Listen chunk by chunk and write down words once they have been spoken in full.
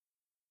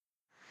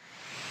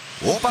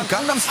오빤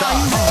강남 스타일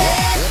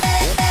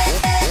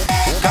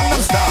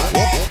강남 스타일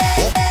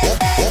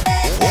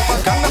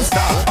오빤 강남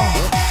스타일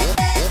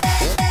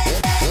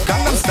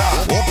강남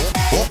스타일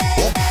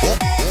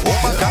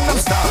오빤 강남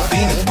스타일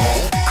뛰는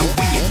너그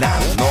위에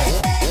나는 너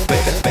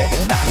베베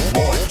베베 나는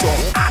뭘 좀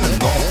아는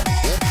너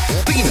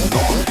뛰는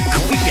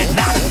너그 위에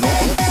나는 너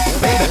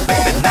베베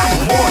베베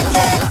나는 뭘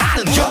좀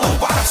아는 너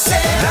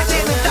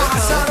낮에는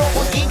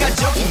따사로운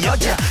인간적인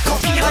여자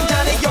커피 한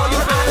잔에 여유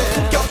아는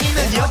품격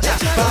있는 여자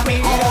밤이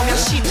오면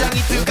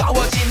심장이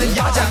뜨거워지는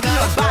여자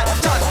그런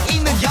반전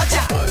있는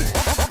여자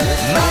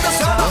나도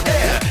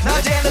선호해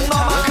낮에는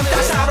너만큼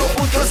따사로운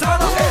그런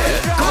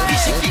선호해 커피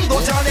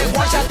식기도 전에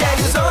원샷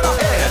때리는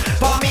선호해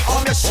밤이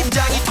오면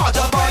심장이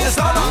터져버리는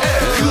선호해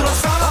그런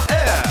선호해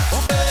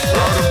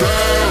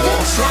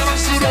아름다워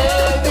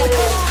사랑스러워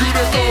그래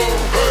너 에이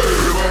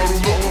바로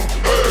너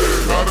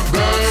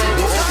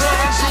아름다워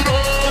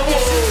사랑스러워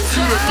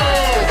그래 너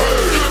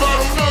에이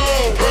바로 너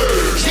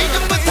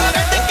지금부터 갈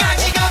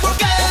때까지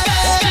가볼까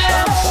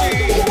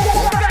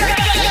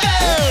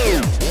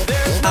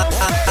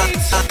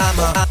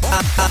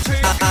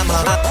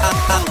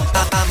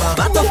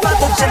I'm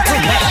a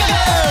gentleman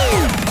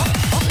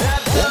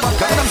오빤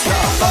강남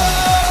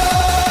스타일